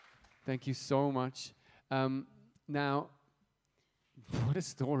Thank you so much. Now, what a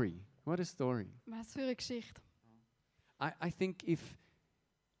story. What a story. Was für eine Geschichte. I think if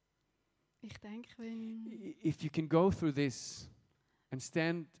Ich denke, wenn you can go through this and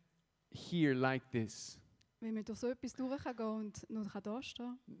stand here like this, man durch so etwas durch kann gehen und noch da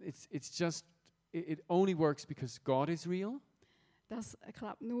stehen kann, it's just, it only works because God is real das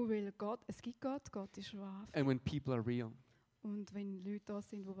klappt nur, weil es gibt Gott ist wahrhaftig. and when people are real. Und wenn Leute da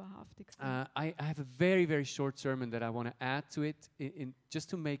sind, die wahrhaftig sind. I have a very, very short sermon that I want to add to it, just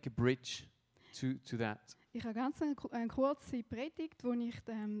to make a bridge to that. Ich habe ganz eine kurze Predigt, die ich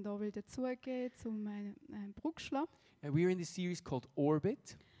da dazugeben zum Brücke schlagen. We are in this series called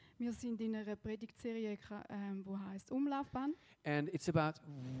Orbit, Wir sind in einer Predigtserie, die heißt Umlaufbahn. and it's about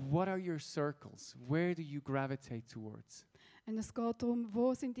what are your circles? Where do you gravitate towards? Und es geht darum,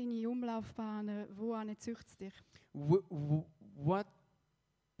 wo sind deine Umlaufbahnen, wo züchtet es dich? What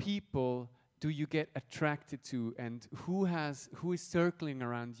people do you get attracted to, and who is circling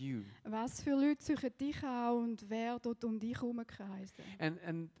around you? Was für Leute suchen dich an und wer dort um dich herum kreist?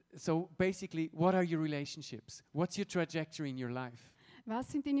 And so basically, what are your relationships? What's your trajectory in your life?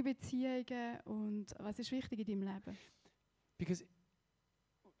 Was sind deine Beziehungen und was ist wichtig in deinem Leben? Because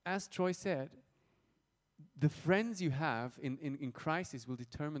as Troy said, the friends you have in crisis will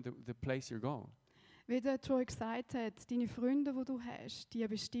determine the place you're going. Wie der Troy gesagt hat, deine Freunde, die du hast, die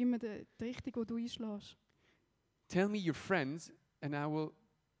bestimmen die Richtung, die du einschlägst. Tell me your friends, and I will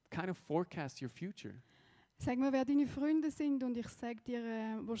kind of forecast your future. Sag mir, wer deine Freunde sind und ich sage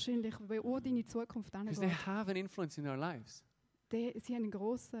dir wahrscheinlich, wo deine Zukunft Because they hingeht. have an influence in our lives. Sie haben einen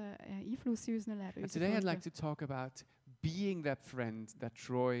grossen Einfluss in unserem Leben. And unsere today I'd Freunde. like to talk about being that friend that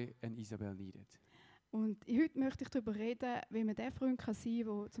Troy and Isabel needed. Und heute möchte ich darüber reden, wie man der Freund kann sein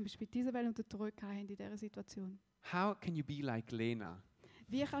kann, der zum Beispiel Isabel und der Troy hatten in dieser Situation. How can you be like Lena?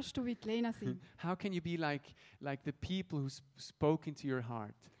 Wie kannst du wie die Lena sein? How can you be like the people who spoke into your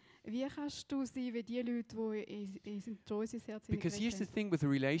heart? Wie kannst du sein wie die Leute, die in Troy sein Herz Because here's the hineingeredet thing with the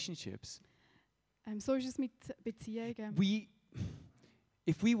relationships. haben? So ist es mit Beziehungen.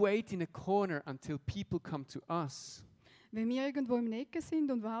 If we wait in a corner until people come to us, Wenn wir irgendwo im Ecke sind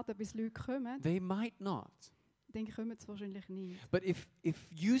und warten, bis Leute kommen, they might not. dann kommen sie wahrscheinlich nicht. But if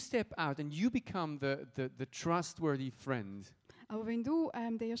you step out and you become the trustworthy friend, Aber wenn du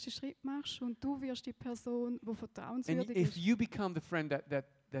den ersten Schritt machst und du wirst die Person, die and vertrauenswürdig if ist, you become the friend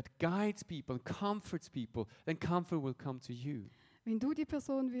that guides people and comforts people, then comfort will come to you. wenn du die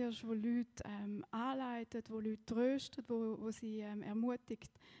Person wirst, die Leute anleitet, die Leute tröstet, die sie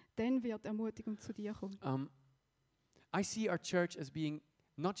ermutigt, dann wird Ermutigung zu dir kommen. I see our church as being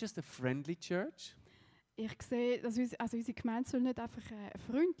not just a friendly church, Ich sehe, dass unsere Gemeinde soll nicht einfach eine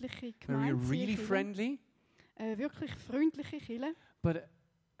freundliche where we're Gemeinde really sein, friendly, wirklich freundliche Kirche, but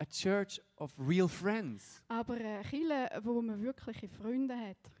a church of real friends. aber eine Kirche, wo man wirkliche Freunde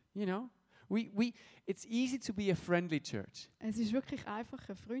hat. You know, it's easy to be a friendly church. Es ist wirklich einfach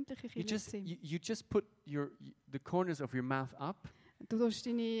eine freundliche You Kirche zu sein. you just put the corners of your mouth up, Du tust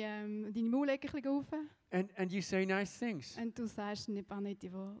deine Maulecke ein bisschen auf and you say nice things, und du sagst ein paar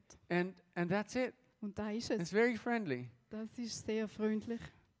nette Worte. and that's it. Und da ist It's es. very friendly. Das ist sehr freundlich.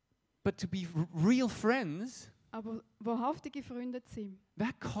 But to be real friends, Aber wahrhaftige Freunde zu sein,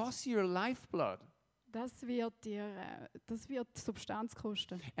 that costs you your lifeblood. das wird Substanz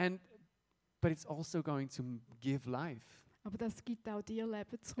kosten. But it's also going to give life, Aber das gibt auch dir Leben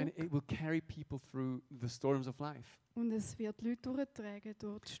and zurück. it will carry people through the storms of life. Und es wird Leute durchtragen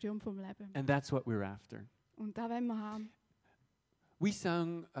durch die Stürme vom Leben. And that's what we're after. Und da wollen wir haben. We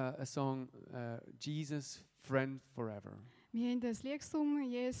sang a song, Jesus, Friend Forever. Wir haben das Lied gesungen,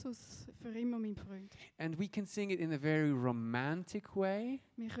 Jesus für immer mein Freund. And we can sing it in a very romantic way.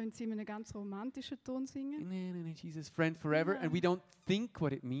 Wir können es in einem ganz romantischen Ton singen. Jesus, Friend Forever. And we don't think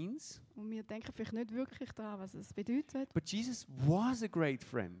what it means. Und wir denken vielleicht nicht wirklich daran, was es bedeutet. But Jesus was a great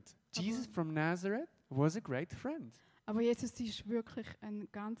friend. Jesus from Nazareth was a great friend. Aber Jesus ist wirklich ein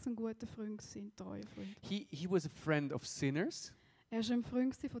ganz guter Freund, ein treuer Freund. He was a friend of sinners. Er war ein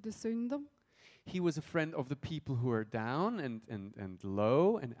Freund von den Sündern. He was a friend of the people who are down and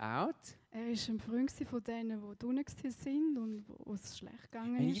low and out. Er war ein Freund von denen, die unten sind und wo es schlecht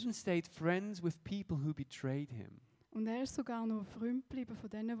gegangen And he ist. even stayed friends with people who betrayed him. Und er ist sogar noch Freund geblieben von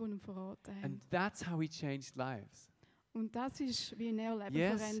denen, die ihn verraten haben. And that's how he changed lives. Und das ist, wie er Leben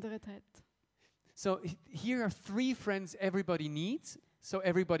Yes. verändert hat. So here are 3 friends everybody needs, so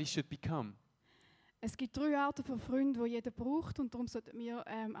everybody should become. Es gibt 3 Arten von Freunden, die jeder braucht, und darum sollten wir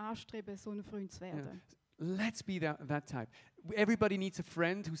anstreben, so ein Freund zu werden. Let's be that type. Everybody needs a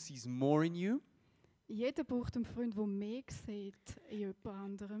friend who sees more in you. Jeder braucht einen Freund, der mehr sieht in jemand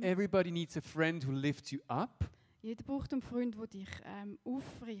anderem. Everybody needs a friend who lifts you up. Jeder braucht einen Freund, der dich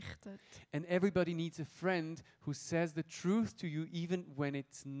aufrichtet. And everybody needs a friend who says the truth to you even when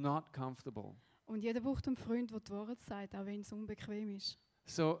it's not comfortable. Und jeder braucht einen Freund, der die Wahrheit sagt, auch wenn es unbequem ist.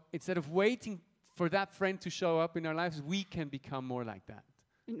 So instead of waiting for that friend to show up in our lives, we can become more like that.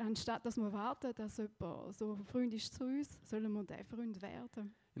 Und anstatt dass wir warten, dass jemand so ein Freund ist zu uns, sollen wir der Freund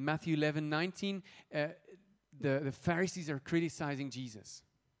werden. In Matthew 11:19, the Pharisees are criticizing Jesus.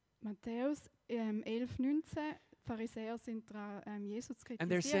 Matthäus 11,19, Pharisäer sind dran, Jesus zu And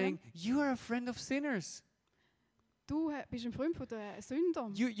they're kritisieren. saying, you are a friend of sinners. Du bist ein Freund von den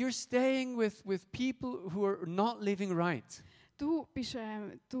Sündern. You're staying with people who are not living right. Du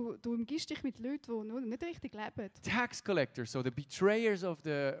umgibst dich mit Leuten, die nicht richtig leben. Tax collectors, so the betrayers of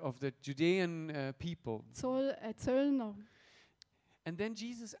the Judean people. Zöllner. And then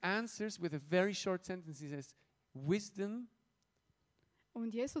Jesus answers with a very short sentence. He says, wisdom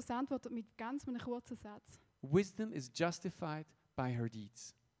Und Jesus antwortet mit ganz einem kurzen Satz. is justified by her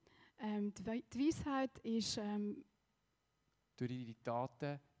deeds. Die Weisheit ist Durch ihre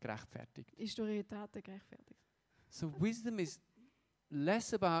Taten gerechtfertigt. durch ihre Taten gerechtfertigt. So wisdom is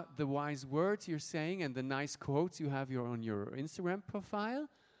less about the wise words you're saying and the nice quotes you have on your Instagram profile.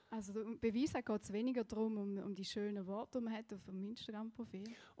 Also bei Weisheit geht es weniger darum, um die schönen Worte, die man hat auf dem Instagram-Profil.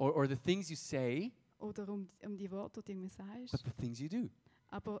 Or the things you say, Oder um die Worte, die man sagt. but the things you do.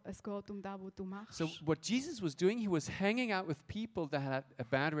 Aber es geht um das, was du machst. So what Jesus was doing, he was hanging out with people that had a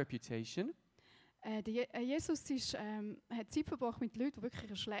bad reputation. Jesus hat Zeit verbracht mit Leuten, die wirklich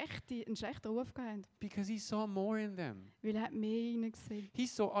einen schlechten Ruf hatten. Because he saw more in them. Weil er hat mehr in ihnen gesehen. He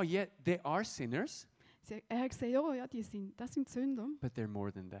saw, oh yeah, they are sinners, Er hat gesehen, ja, das sind Sünder, but they're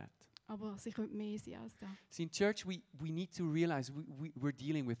more than that. aber sie können mehr sein als das. See, in church, we need to realize we're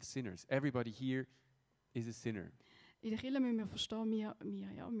dealing with sinners. Everybody here is a sinner. In der Kirche müssen wir verstehen,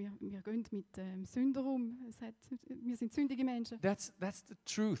 wir gehen mit Sündern um. Wir sind sündige Menschen. That's the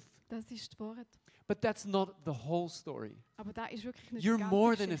truth. Das ist die Wahrheit. But that's not the whole story. Aber das ist wirklich nicht You're die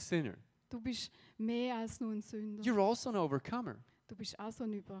more ganze than a Geschichte. sinner. Du bist mehr als nur ein Sünder. You're also an overcomer. Du bist auch so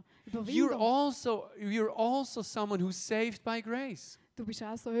ein You're Überwinder. also someone who's saved by grace. Du bist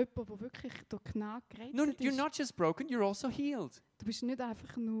auch so jemand, der wirklich durch Gnade gerettet No, ist. you're not just broken, you're also healed. Du bist nicht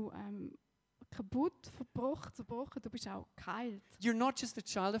einfach nur kaputt, zerbrochen, du bist auch geheilt. You're not just a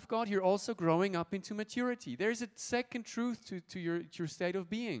child of God, you're also growing up into maturity. There's a second truth to your state of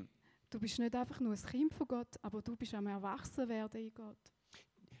being. Du bist nicht einfach nur ein Kind von Gott, aber du bist am Erwachsenwerden in Gott.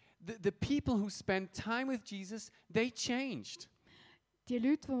 The people who spend time with Jesus, they changed. Die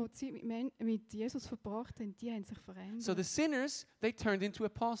Leute, die Zeit mit Jesus verbracht haben, die haben sich verändert. So the sinners, they turned into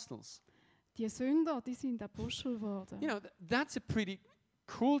apostles. Die Sünder, die sind Apostel geworden. You know, that's a pretty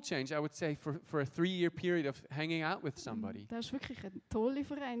cool change, I would say, for a 3-year period of hanging out with somebody. Das ist wirklich eine tolle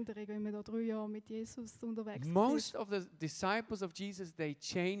Veränderung, wenn man da 3 Jahre mit Jesus unterwegs Most ist. of the disciples of Jesus, they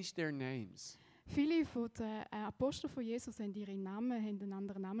changed their names. Viele von den Aposteln von Jesus haben ihre Namen, haben einen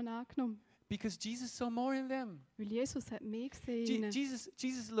anderen Namen angenommen. Because Jesus saw more in them. Weil Jesus hat mehr gesehen.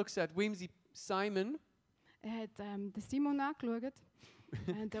 Jesus looks at Whimsy Simon Er hat den Simon angeschaut,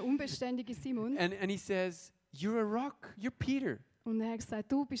 den unbeständigen Simon. and he says, you're a rock, you're Peter. Und er hat gesagt,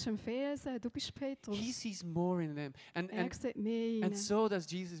 du bist ein Felsen, du bist Petrus. He sees more in them. Er sieht mehr in And ihnen. so does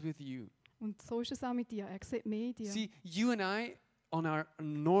Jesus with you. Und so ist es auch mit dir. Er sieht mehr in dir. See, you and I, on our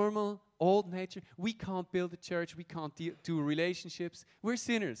normal old nature, we can't build a church, we can't do relationships. We're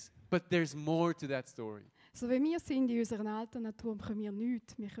sinners, but there's more to that story. So wie wir sind in unserer alten Natur, können wir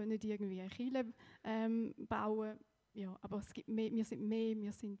nichts. Wir können nicht irgendwie eine Kirche bauen. Ja, aber es gibt mehr, wir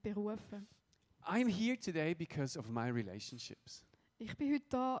sind berufen. I'm here today because of my relationships. Ich bin heute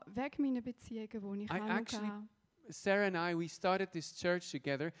da wegen meiner Beziehungen, die ich habe. Sarah and I, we started this church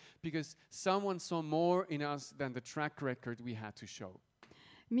together because someone saw more in us than the track record we had to show.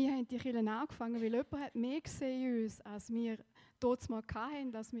 Wir haben die Kirche angefangen, weil jemand hat mehr gesehen in uns, als wir dort mal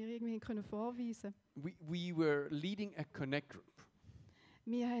hatten, dass wir irgendwie vorweisen können. We were leading a connect group.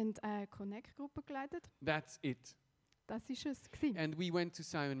 Wir haben eine Connect-Gruppe geleitet. That's it. Das war es gewesen. And we went to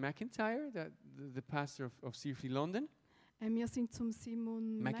Simon McIntyre, the pastor of Sierfleet London, Wir sind zum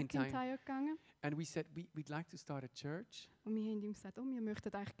Simon McIntyre gegangen and we said we'd like to start a church. und wir haben ihm gesagt, wir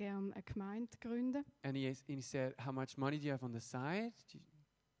möchten eigentlich gerne eine Gemeinde gründen. And he said, how much money do you have on the side?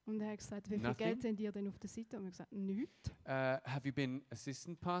 Und er hat gesagt, wie viel Nothing. Geld habt ihr denn auf der Seite? Und wir haben gesagt, nichts. Have you been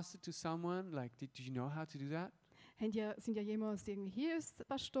assistant pastor to someone? Like, did you know how to do that? Sind ja jemals irgendwie hier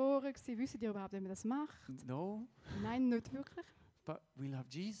Pastoren gewesen? Wissen ihr überhaupt, wie man das macht? No, Nein, nicht wirklich. but we love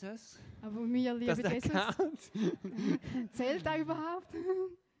Jesus. Aber wir Does lieben that Jesus. count? Zählt das überhaupt?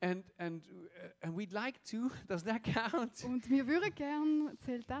 And we'd like to. Does that count? Und wir würden gern,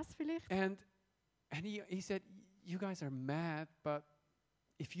 zählt das vielleicht? And he said, you guys are mad, but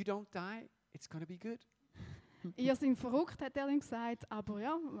if you don't die, it's going to be good. Ihr seid verrückt, hat er ihm gesagt, aber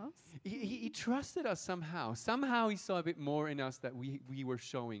ja, was? He trusted us somehow. Somehow he saw a bit more in us that we were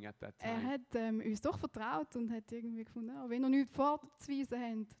showing at that Er time. hat uns doch vertraut und hat irgendwie gefunden, ja, wenn ihr nichts vorzuweisen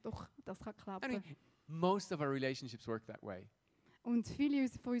habt, doch, das kann I klappen. mean, most of our relationships work that way. Und viele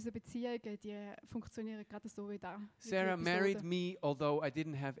von unseren Beziehungen, die funktionieren gerade so wie da. wie die Sarah Episode. married me, although I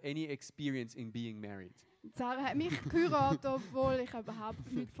didn't have any experience in being married. Sarah hat mich geheiratet, obwohl ich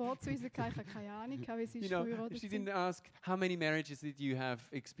überhaupt nichts vorzuweisen hatte. Ich habe keine Ahnung, wie sie You ist know, verheiratet. she didn't ask how many marriages did you have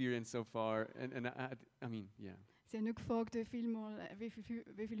experienced so far, and I mean, yeah. Sie hat nicht gefragt, wie viel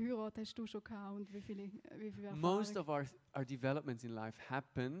Heirat hast du schon gehabt und wie viel Most Erfahrung. of our developments in life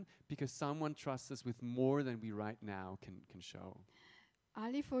happen because someone trusts us with more than we right now can show.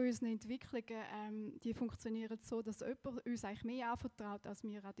 Alle von unseren Entwicklungen, die funktionieren so, dass jemand uns eigentlich mehr anvertraut, als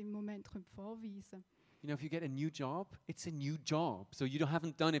wir an dem Moment vorweisen können. You know, if you get a new job, it's a new job, so you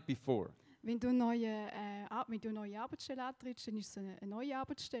haven't done it before. Wenn du eine neue Arbeitsstelle antrittst, dann ist es eine neue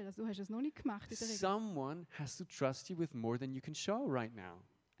Arbeitsstelle. Also du hast es noch nicht gemacht in der Regel. Someone has to trust you with more than you can show right now.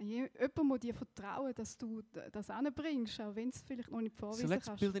 Jemand muss dir vertrauen, dass du das anbringst, auch wenn es vielleicht noch nicht So vorweisen let's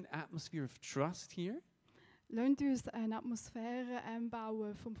kannst. build an atmosphere of trust here, Lasst uns eine Atmosphäre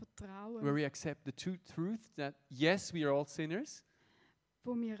bauen vom Vertrauen, where we accept the truth that yes, we are all sinners,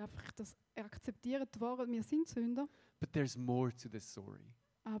 wo wir einfach das akzeptieren, wir sind Sünder, but there's more to this story.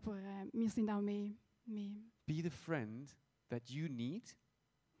 aber wir sind auch mehr. Be the friend that you need,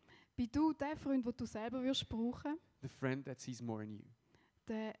 Bist du der Freund, den du selber wirst brauchen, the friend that sees more in you.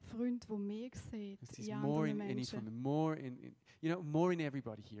 der Freund, der mehr sieht That sees in more anderen in each Menschen, one, more in more in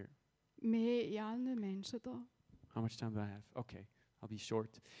everybody here. mehr in allen Menschen da. How much time do I have? Okay, I'll be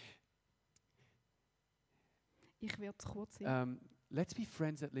short. Ich werde zu kurz sein. Let's be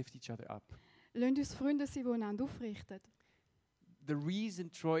friends that lift each other up. Lasst uns Freunde sein, die einander aufrichten. The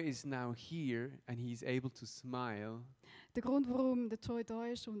reason Troy is now here and he's able to smile, Der Grund, warum der Joy da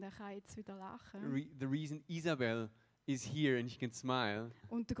ist und er kann jetzt wieder lachen. the reason Isabel is here and she can smile,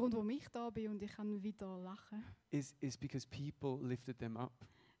 Und der Grund, warum ich da bin und ich kann wieder lachen, is because people lifted them up.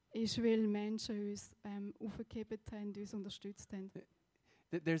 ist, weil Menschen uns aufgehebt haben, uns unterstützt haben.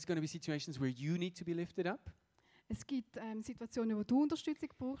 There's going to be situations where you need to be lifted up, Es gibt Situationen, wo du Unterstützung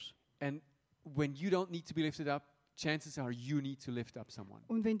brauchst. and when you don't need to be lifted up, chances are you need to lift up someone.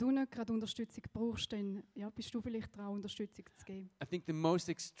 Und wenn du nicht gerade Unterstützung brauchst, dann bist du vielleicht dran, Unterstützung zu geben. I think the most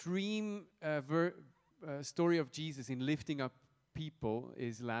extreme story of Jesus in lifting up people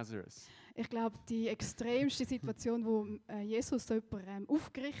is Lazarus. Ich glaube, die extremste Situation, wo Jesus so jemanden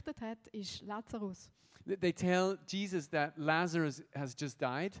aufgerichtet hat, ist Lazarus. They tell Jesus that Lazarus has just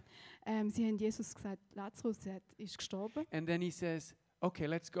died, Sie haben Jesus gesagt, Lazarus ist gestorben. and then he says, okay,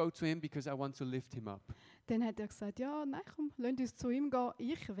 let's go to him because I want to lift him up. Dann hat er gesagt, ja, nein, komm, lasst uns zu ihm gehen,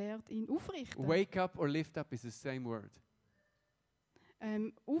 ich werde ihn aufrichten. Wake up or lift up is the same word.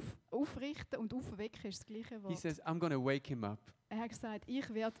 Aufrichten und aufwecken ist das gleiche He Wort. says, I'm going to wake him up. Er hat gesagt,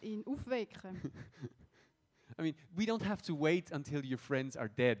 ich werde ihn aufwecken. I mean, we don't have to wait until your friends are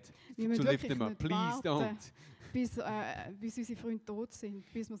dead Wir to müssen lift wirklich them up. nicht Please warten, don't. bis unsere Freunde tot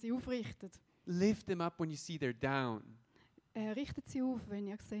sind, bis man sie aufrichtet. Lift them up when you see they're down. Richtet sie auf, wenn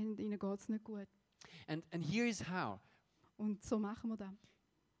ihr seht, ihnen geht es nicht gut. And here is how. Und so machen wir das.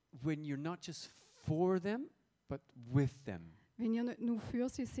 When you're not just for them, but with them. Wenn ihr nicht nur für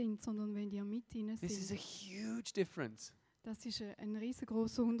sie sind, sondern wenn ihr mit ihnen This is a sind. huge difference. Das ist ein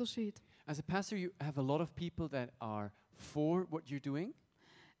riesengroßer Unterschied. As a pastor, you have a lot of people that are for what you're doing.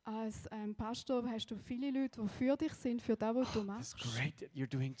 Als Pastor hast du viele Leute, die für dich sind, für das, was du It's machst. great that you're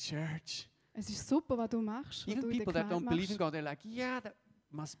doing church. Es ist super, was du machst. Was Even du in der people that don't Gemeinde believe in machst. God, they're like, yeah, that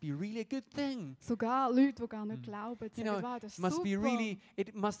must be really a good thing. Sogar Leute, die gar nicht glauben, You sagen, know, wow, das ist Must be super. really,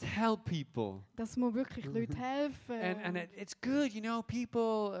 it must help people. Das muss wirklich Leuten helfen. And it's good, you know,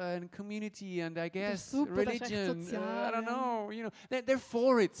 people and community and I guess super, das ist echt religion. sozial, I don't ja. know, you know, they're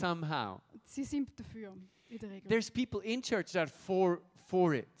for it somehow. Sie sind dafür, in der Regel. There's people in church that are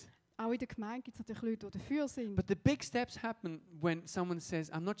for it. Auch in der Gemeinde gibt es natürlich Leute, die dafür sind. But the big steps happen when someone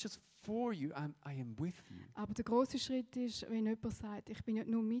says, I'm not just for you, I am with you. Aber der große Schritt ist, wenn jemand sagt, ich bin nicht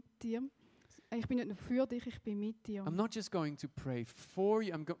nur mit dir, ich bin nicht nur für dich, ich bin mit dir. I'm not just going to pray for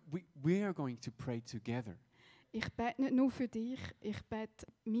you, we are going to pray together. Ich bete nicht nur für dich, ich bete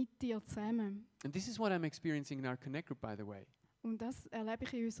mit dir zusammen. And this is what I'm experiencing in our Connect group, by the way. Und das erlebe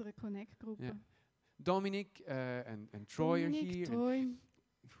ich in unserer Connect-Gruppe. Yeah. Dominic and Troy are here. Troy,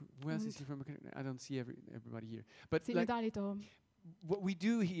 Who else is here from Connect? I don't see everybody here. But sind like, nicht alle da. what we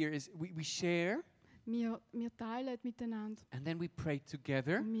do here is we share Wir teilen miteinander and then we pray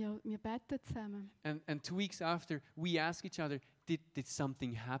together. und wir beten zusammen. And 2 weeks after, we ask each other, did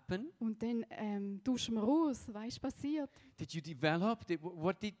something happen? Und dann tauschen wir aus, was ist passiert? Did you develop?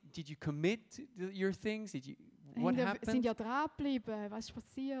 Did you commit to your things? What Sind happened? ja dran geblieben, was ist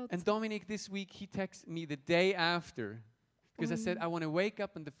passiert? And Dominic this week, he texted me the day after because I said, I want to wake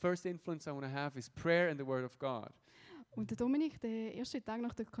up and the first influence I want to have is prayer and the Word of God. Und der Dominik, der erste Tag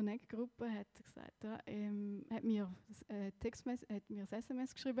nach der Connect-Gruppe, hat gesagt, hat mir ein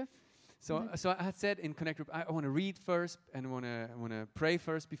SMS geschrieben. So I had said in Connect Group, I want to read first and I want to pray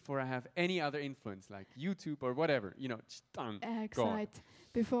first before I have any other influence like YouTube or whatever, just done. Er hat God. gesagt,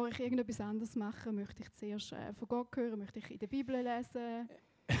 bevor ich irgendetwas anderes mache, möchte ich zuerst von Gott hören, möchte ich in der Bibel lesen.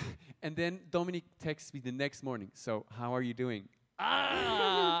 And then Dominic texts me the next morning. So how are you doing?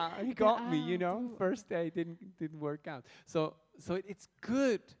 He got me, First day didn't work out. So it's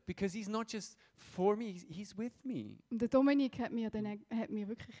good because he's not just for me, he's with me. Und der Dominik hat mir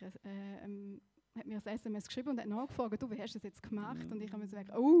wirklich hat mir ein SMS geschrieben und hat nachgefragt, wie hast du das jetzt gemacht? Und ich habe mir gesagt,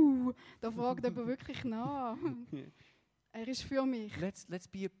 da fragt jemand wirklich nach. Er ist für mich. Let's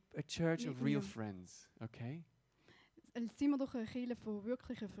be a church of real Ja. friends, okay? Jetzt sind wir doch eine Kirche von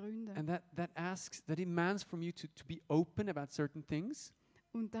wirklichen Freunden. And that demands from you to be open about certain things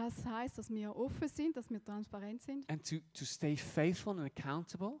Und das heisst, dass wir offen sind, dass wir transparent sind and to stay faithful and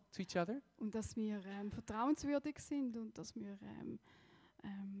accountable to each other. und dass wir vertrauenswürdig sind und dass wir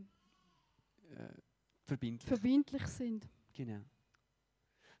Verbindlich. verbindlich sind. Genau.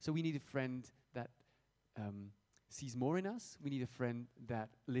 So we need a friend that sees more in us. We need a friend that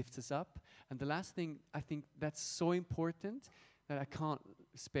lifts us up. And the last thing, I think that's so important that I can't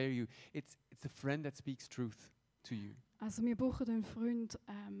spare you. It's a friend that speaks truth to you. Also wir brauchen einen Freund,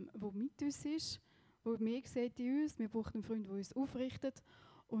 der mit uns ist, der mehr sieht in uns. Wir brauchen einen Freund, der uns aufrichtet.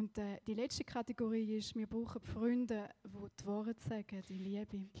 Und die letzte Kategorie ist, wir brauchen Freunde, die Wahrheit sagen, die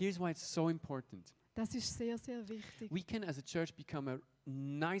Liebe. Here's why it's so important. Das ist sehr, sehr wichtig. We can, as a church, become a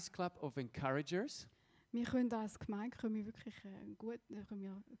nice club of encouragers. Wir können als Gemeinde wirklich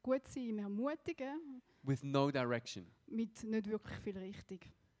gut sein, im Ermutigen, With no direction. mit nicht wirklich viel Richtung.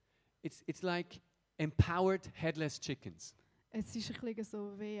 It's like empowered headless chickens. Es ist ein bisschen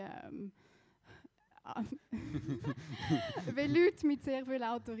so wie wie Leute mit sehr viel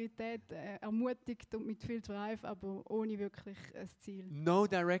Autorität ermutigt und mit viel Drive, aber ohne wirklich ein Ziel. No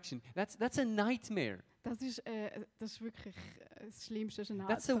direction. That's a nightmare. Das ist wirklich das Schlimmste. Das ist ein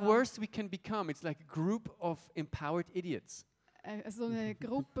That's the Albtraum. worst we can become. It's like a group of empowered idiots. So eine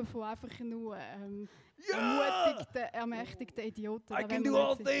Gruppe von einfach nur ermächtigten Idioten. I Da can wollen do wir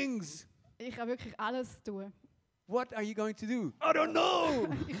all nicht sein. things. Ich kann wirklich alles tun. What are you going to do? I don't know.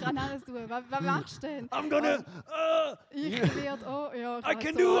 Ich kann alles tun. Was machst du denn? I'm gonna. Ich werde, ich I weiss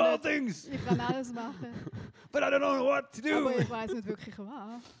can so do all nicht. things, Ich kann alles machen. but I don't know what to Aber do. ich weiß nicht wirklich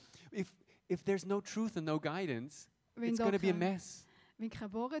was. If there's no truth and no guidance, Wenn it's da going to be a kein- mess. Wenn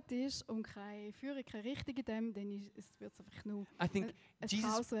kein Wort ist und keine Führung, keine Richtung in dem, dann wird es einfach nur I think ein Jesus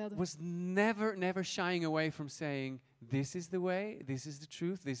Chaos werden. was never shying away from saying, this is the way, this is the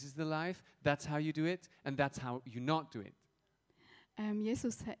truth, this is the life, that's how you do it, and that's how you not do it.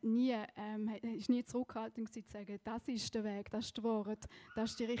 Jesus ist nie zurückhaltend gewesen, zu sagen, das ist der Weg, das ist die Wahrheit,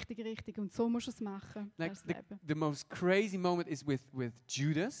 das ist die richtige Richtung und so musst du es machen. Like Das ist das Leben. the most crazy moment is with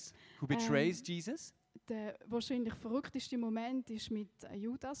Judas, who betrays Jesus. Der wahrscheinlich verrückteste Moment ist mit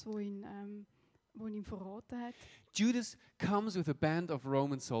Judas, wo ihn verraten hat. Judas comes with a band of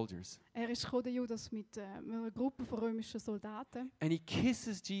Roman soldiers, Er ist gekommen, der Judas mit einer Gruppe von römischen Soldaten and he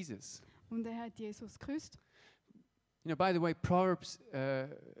kisses Jesus. und er hat Jesus geküsst. By the way, Proverbs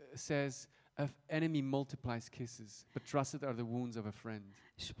says, an enemy multiplies kisses, but trusted are the wounds of a friend.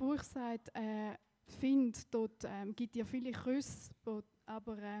 Spruch sagt, Find dort gibt dir viele Küsse,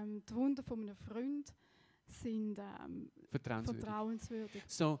 aber die Wunden von einem Freund sind Vertrauenswürdig. vertrauenswürdig.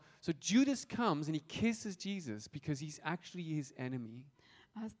 So Judas comes and he kisses Jesus because he's actually his enemy.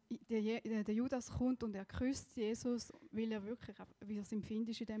 Also, der Judas kommt und er küsst Jesus, weil er wirklich, wie er es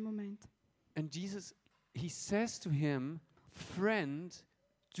empfindet in dem Moment. And Jesus, he says to him, friend,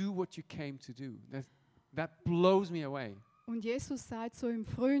 do what you came to do. That blows me away. Und Jesus sagt zu ihm,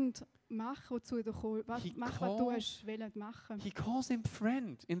 Freund, mach, wozu du kommst, was du hast wollen machen. He calls him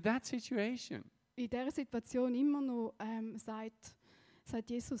friend in that situation. In dieser Situation immer noch sagt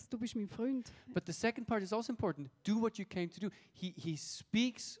Jesus, du bist mein Freund. But the second part is also important. Do what you came to do. He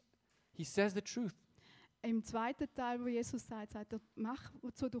speaks, he says the truth. Im zweiten Teil, wo Jesus sagt er, mach,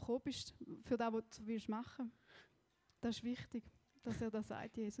 wozu du gekommen bist, für das, was du willst machen. Das ist wichtig. dass er das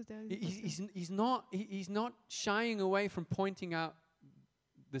sagt, Jesus. He's not shying away from pointing out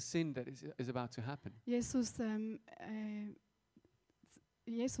the sin that is about to happen. Jesus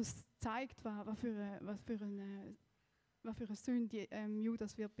zeigt, was für eine Sünde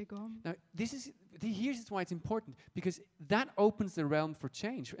Judas wird begehen. Now, here's why it's important, because that opens the realm for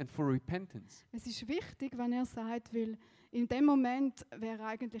change and for repentance. Es ist wichtig, wenn er sagt, weil in dem Moment wäre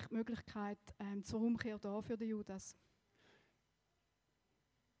eigentlich die Möglichkeit zur Umkehr da für den Judas.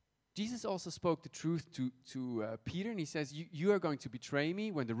 Jesus also spoke the truth to Peter, and he says, you are going to betray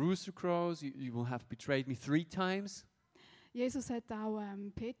me. When the rooster crows, you will have betrayed me 3 times. Jesus hat auch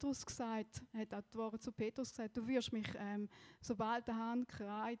Petrus gesagt, hat auch die Worte zu Petrus gesagt, du wirst mich, sobald der Hahn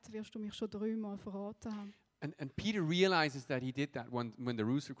kreit, wirst du mich schon 3-mal verraten haben. And Peter realizes that he did that when the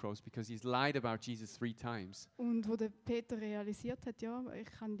rooster crows, because he's lied about Jesus 3 times. Und wo der Peter realisiert hat, ja,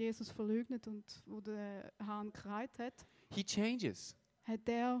 ich habe Jesus verleugnet, und wo der Hahn kreit hat, He changes. hat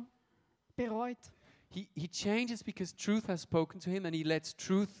er bereut. He changes because truth has spoken to him, and he lets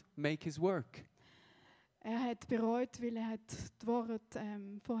truth make his work. Er hat bereut, weil er hat die Worte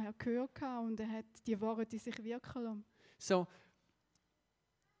vorher gehört hat und er hat die Worte in sich wirken lassen. So,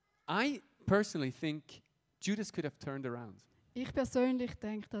 I personally think Judas could have turned around. Ich persönlich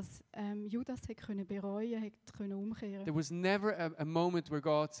denke, dass Judas hätte können bereuen, hätte können umkehren. There was never a moment where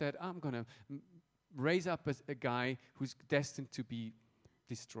God said, I'm going to raise up a guy who's destined to be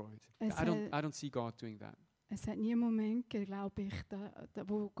destroyed. I don't see God doing that. Es hat nie einen Moment gegeben, glaube ich,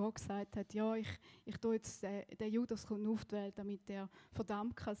 wo Gott gesagt hat, ja, ich tue jetzt, der Judas kommt auf die Welt, damit er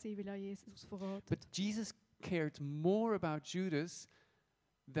verdammt kann sein, weil er Jesus verratet. But Jesus cared more about Judas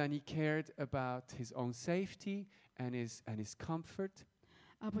than he cared about his own safety and his comfort.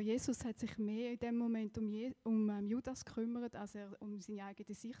 Aber Jesus hat sich mehr in dem Moment um Judas gekümmert, als er um seine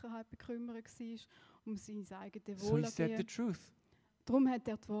eigene Sicherheit bekümmert war, um sein eigenes So he said the Wohlergehen. truth. Darum hat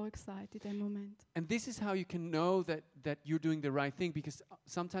er die Wahrheit gesagt in dem Moment. And this is how you can know that you're doing the right thing, because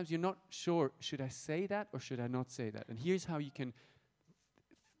sometimes you're not sure, should I say that or should I not say that? And here's how you can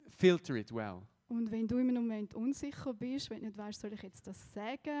filter it well. Und wenn du in einem Moment unsicher bist, wenn du nicht weißt, soll ich jetzt das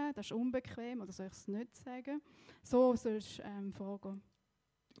sagen, das ist unbequem, oder soll ich es nicht sagen, so sollst du vorgehen.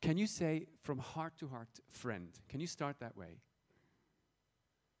 Can you say from heart to heart, friend? Can you start that way?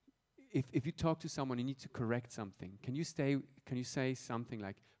 If you talk to someone, you need to correct something. Can you say something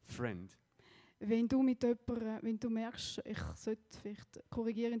like friend? Wenn du mit jemandem, wenn du merkst, ich sollte vielleicht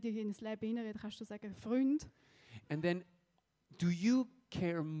korrigierend in das Leben hineinreden, kannst du sagen, Freund. And then, do you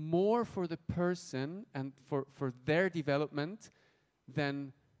care more for the person and for their development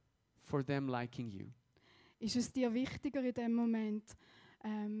than for them liking you? Ist es dir wichtiger in dem Moment,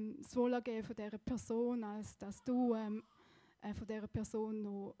 das Wohlergehen von dieser Person, als dass du von dieser Person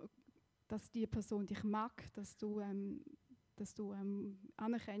noch, dass die Person dich mag, dass du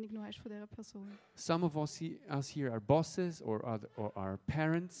Anerkennung noch hast von dieser Person? Some of us here are bosses or are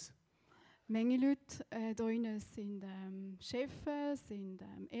parents. Manche Leute hier drinnen sind Chefs, sind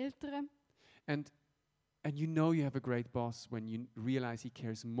Eltern. And you know you have a great boss when you realize he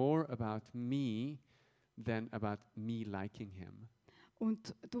cares more about me than about me liking him.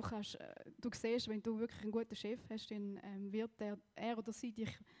 Und du siehst, wenn du wirklich einen guten Chef hast, dann wird er oder sie dich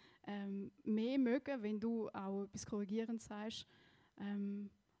mehr mögen, wenn du auch etwas korrigierend sagst,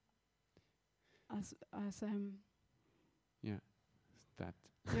 Yeah, that.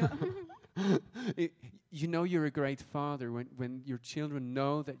 Ja. You know you're a great father when your children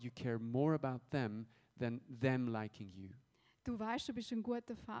know that you care more about them than them liking you. Du weißt, du bist ein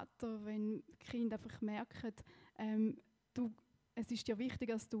guter Vater, wenn die Kinder einfach merken, es ist dir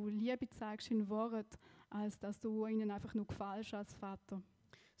wichtiger, dass du Liebe zeigst in Worten, als dass du ihnen einfach nur gefällst als Vater.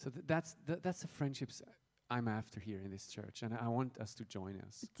 So that's the friendships I'm after here in this church, and I want us to join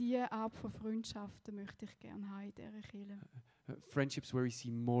us. Diese Art von Freundschaften möchte ich gerne haben in dieser Kirche. Friendships where we see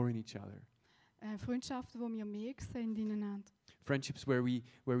more in each other. Freundschaften, wo wir mehr sehen ineinander. Friendships where we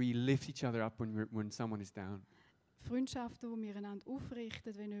lift each other up when someone is down. Freundschaften, wo wir einander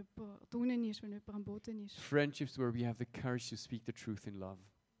aufrichten, wenn jemand unten ist, wenn jemand am Boden ist. Friendships where we have the courage to speak the truth in love.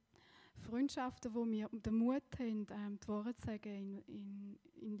 Freundschaften, wo wir den Mut haben, die Wahrheit zu sagen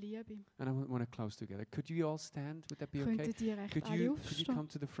in Liebe. And I want to close together. Could you all stand? Would that be okay? Könntet ihr recht Could alle you aufstehen? come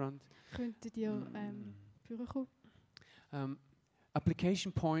to the front? Könntet ihr vorkommen?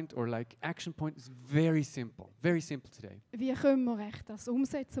 Application point or like action point is very simple today. Wie können wir recht das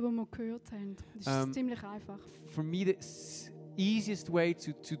umsetzen, was wir gehört haben? Das ist ziemlich einfach. For me, the easiest way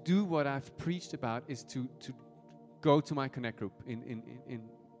to do what I've preached about is to go to my Connect group in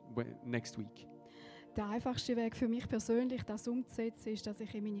next week. Der einfachste Weg für mich persönlich, das umzusetzen, ist, dass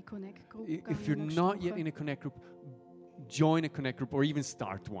ich in meine Connect-Gruppe gehe. If you're not yet in a Connect group, join a Connect group or even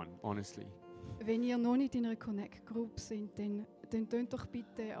start one, honestly. Wenn ihr noch nicht in einer Connect-Group seid, dann tönt doch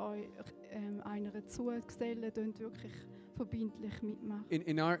bitte euch einer zugesellen, tönt wirklich verbindlich mitmachen.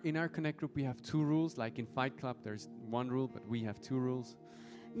 In our Connect group, we have 2 rules. Like in Fight Club, there's 1 rule, but we have 2 rules.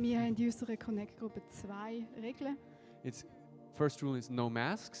 Wir haben in unserer Connect-Gruppe 2 Regeln. First rule is no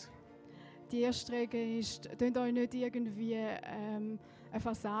masks. Die erste Regel ist, tönt euch nicht irgendwie eine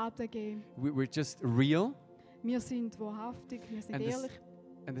Fassade geben. We're just real. Wir sind wahrhaftig, wir sind ehrlich.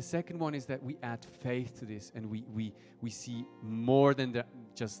 And the second one is that we add faith to this, and we see more than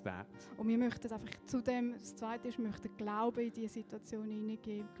just that. Und wir möchten einfach zudem, das Zweite ist, wir möchten Glauben in diese Situation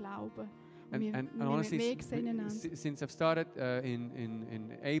hineingeben, Glauben. Und wir honestly, mehr sehen einander. since I've started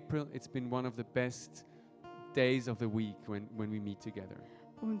in April, it's been one of the best days of the week when we meet together.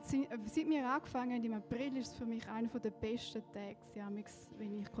 Und seit wir angefangen haben im April, ist es für mich einer der besten Tage,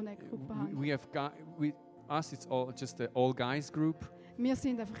 wenn ich Connect-Gruppe habe. It's all just an all guys group. Wir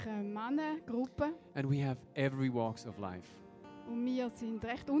sind einfach eine Männergruppe. And we have every walks of life. Und wir sind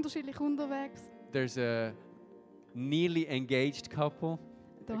recht unterschiedlich unterwegs. There's a nearly engaged couple,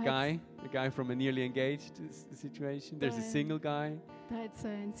 a guy from a nearly engaged situation. There's a single guy. Da hat es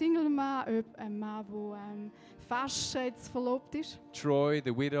einen Single-Mann, einen Mann, der fast jetzt verlobt ist. Troy,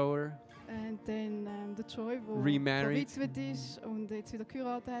 the widower. Und dann der Troy, der verwitwet ist und jetzt wieder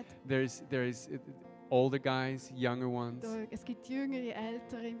geheiratet hat. There is older guys, younger ones. Es gibt jüngere,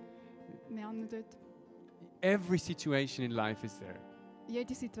 ältere Männer dort. Every situation in life is there.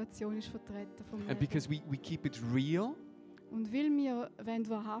 Jede Situation ist vertreten vom And because we keep it real, und weil wir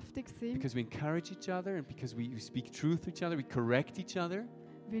wahrhaftig sind, because we encourage each other and because we speak truth to each other, we correct each other,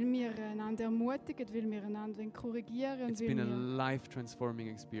 weil wir einander ermutigen, weil wir einander korrigieren, it's been a life-transforming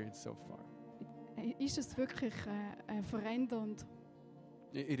experience so far. Ist es wirklich verändernd.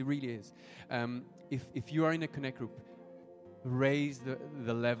 It really is. If you are in a Connect group, raise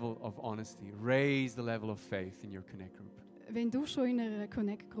the level of honesty, raise the level of faith in your Connect group. Wenn du schon in einer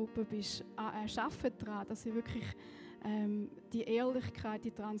Connect-Gruppe bist, arbeite daran, dass ihr wirklich die Ehrlichkeit,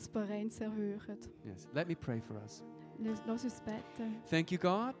 die Transparenz erhöht. Yes. Let me pray for us. Lass uns beten. Thank you,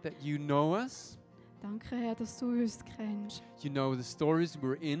 God, that you know us. Danke, Herr, dass du uns kennst. You know the stories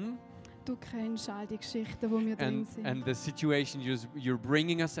we're in. Du kennst all die Geschichten, wo wir drin sind. And the situation you're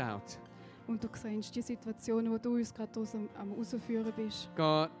bringing us out. Und du kennst die Situationen, wo du uns gerade am rausführen bist.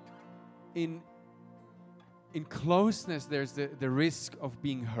 God, in closeness, there's the risk of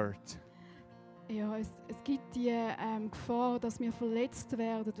being hurt. Ja, es gibt die Gefahr, dass wir verletzt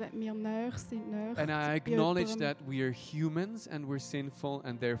werden, wenn wir näher sind. And I acknowledge that we are humans and we're sinful,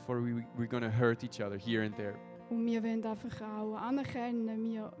 and therefore we're going to hurt each other here and there. Und wir wollen einfach auch anerkennen,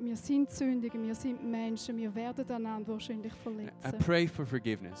 wir sind sündig, wir sind Menschen, wir werden einander wahrscheinlich verletzen. I pray for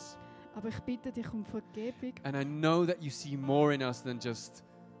forgiveness. Aber ich bitte dich um Vergebung. And I know that you see more in us than just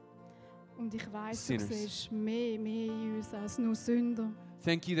Und ich weiß, sinners. Du siehst mehr in uns als nur Sünder.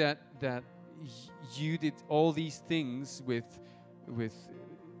 Thank you that you did all these things with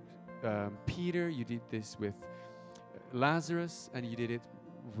Peter, you did this with Lazarus, and you did it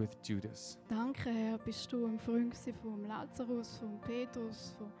with Judas. Danke, Herr, bist du ein Freund von Lazarus, von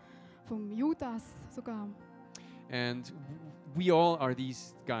Petrus, von Judas sogar. And we all are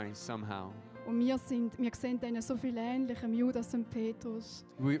these guys somehow. Und wir sehen denen so viel ähnlich, Judas und Petrus.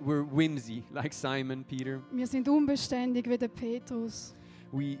 We're whimsy, like Simon, Peter. Wir sind unbeständig wie der Petrus.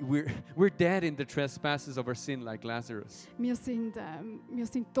 We're dead in the trespasses of our sin, like Lazarus. Wir sind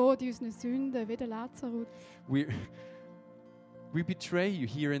tot in unseren Sünden, wie der Lazarus. We betray you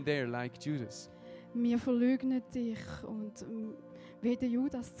here and there, like Judas. Wir verleugnen dich und wie der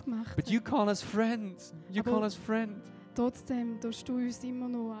Judas gemacht hat. But you call us friends. You call us friend. Trotzdem tust du uns immer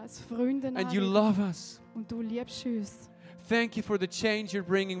noch als Freunde an. And you love us. Und du liebst uns. Thank you for the change you're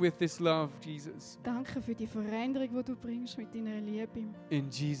bringing with this love, Jesus. Danke für die Veränderung, die du bringst mit deiner Liebe. In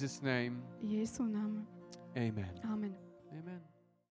Jesus' name. In Jesu Namen. Amen. Amen. Amen.